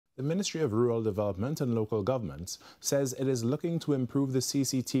The Ministry of Rural Development and Local Governments says it is looking to improve the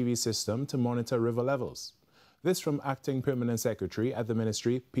CCTV system to monitor river levels. This from Acting Permanent Secretary at the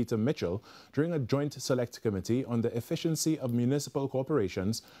Ministry, Peter Mitchell, during a joint select committee on the efficiency of municipal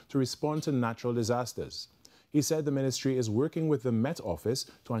corporations to respond to natural disasters. He said the ministry is working with the Met Office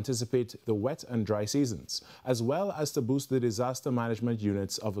to anticipate the wet and dry seasons, as well as to boost the disaster management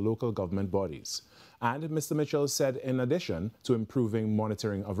units of local government bodies. And Mr. Mitchell said in addition to improving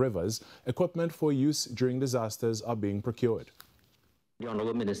monitoring of rivers, equipment for use during disasters are being procured. The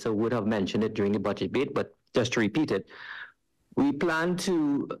Honourable Minister would have mentioned it during the budget debate, but just to repeat it, we plan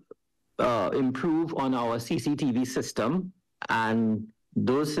to improve on our CCTV system, and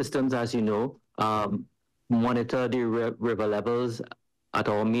those systems, as you know, monitor the river levels at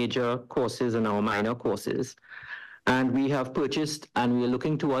our major courses and our minor courses. And we have purchased, and we are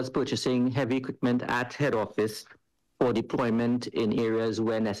looking towards purchasing heavy equipment at head office for deployment in areas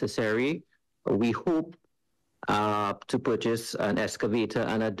where necessary. We hope to purchase an excavator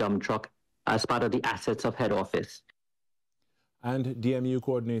and a dump truck as part of the assets of head office. And DMU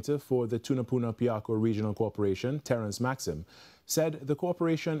coordinator for the Tunapuna-Piarco Regional Corporation, Terence Maxim, said the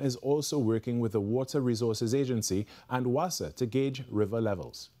corporation is also working with the Water Resources Agency and WASA to gauge river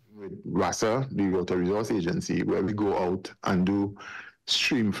levels. With WASA, the Water Resource Agency, where we go out and do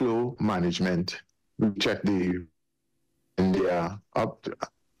stream flow management. We check and they are up,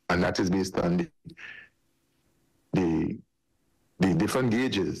 and that is based on the different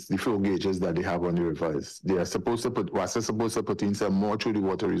gauges, the flow gauges that they have on the rivers. They are supposed to put, WASA is supposed to put in some more through the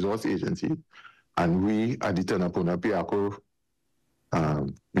Water Resource Agency, and we at the Tunapuna-Piarco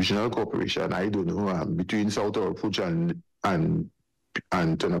Regional Corporation, I don't know, between South Oropouche and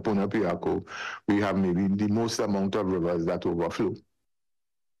Tunapuna-Piarco, we have maybe the most amount of rivers that overflow.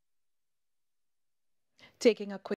 Taking a quick